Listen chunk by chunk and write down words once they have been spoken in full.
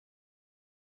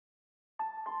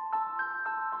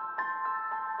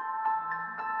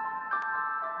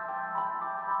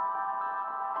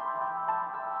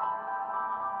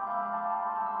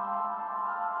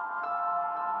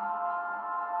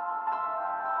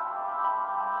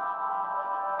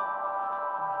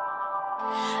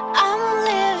I'm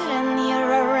living, your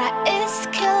aura is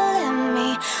killing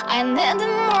me. I need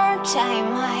more time,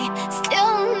 I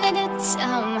still need it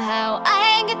somehow.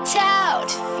 I get out,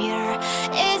 fear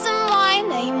is my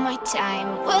name, my time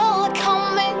will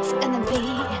come, it's gonna be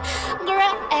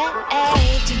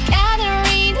great. You got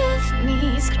rid of me,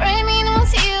 screaming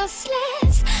was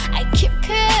useless. I keep it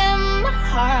in my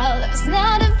heart, love's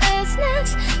not a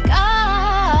business.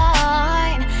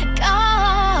 Gone,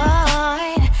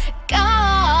 gone,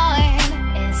 gone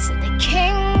is the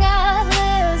king of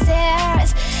losers.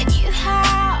 You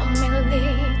have me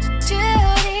lead too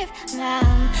deep now.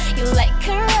 You like a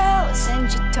rose and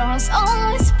your thorns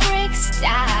always breaks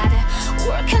that.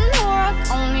 Work and work,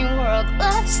 only work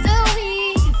loves to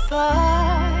be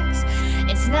forced.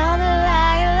 It's not a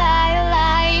lie, lie,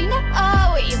 lie, no.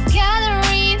 You've got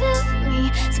rid of me,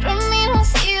 screaming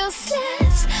was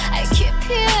useless. I keep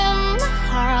you in my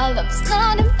heart, love's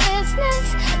not a business.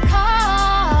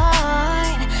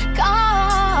 Gone,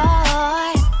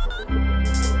 gone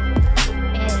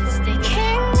is the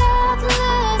king of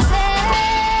losers.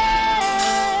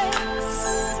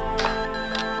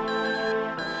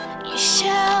 You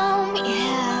show me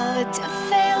how to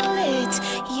feel it.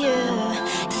 You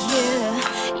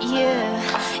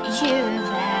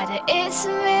that it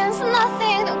means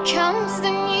nothing when it comes to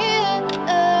you.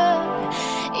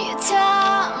 You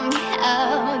taught me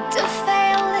how to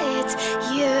feel it.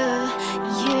 You,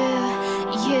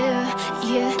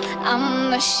 I'm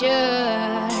not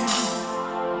sure.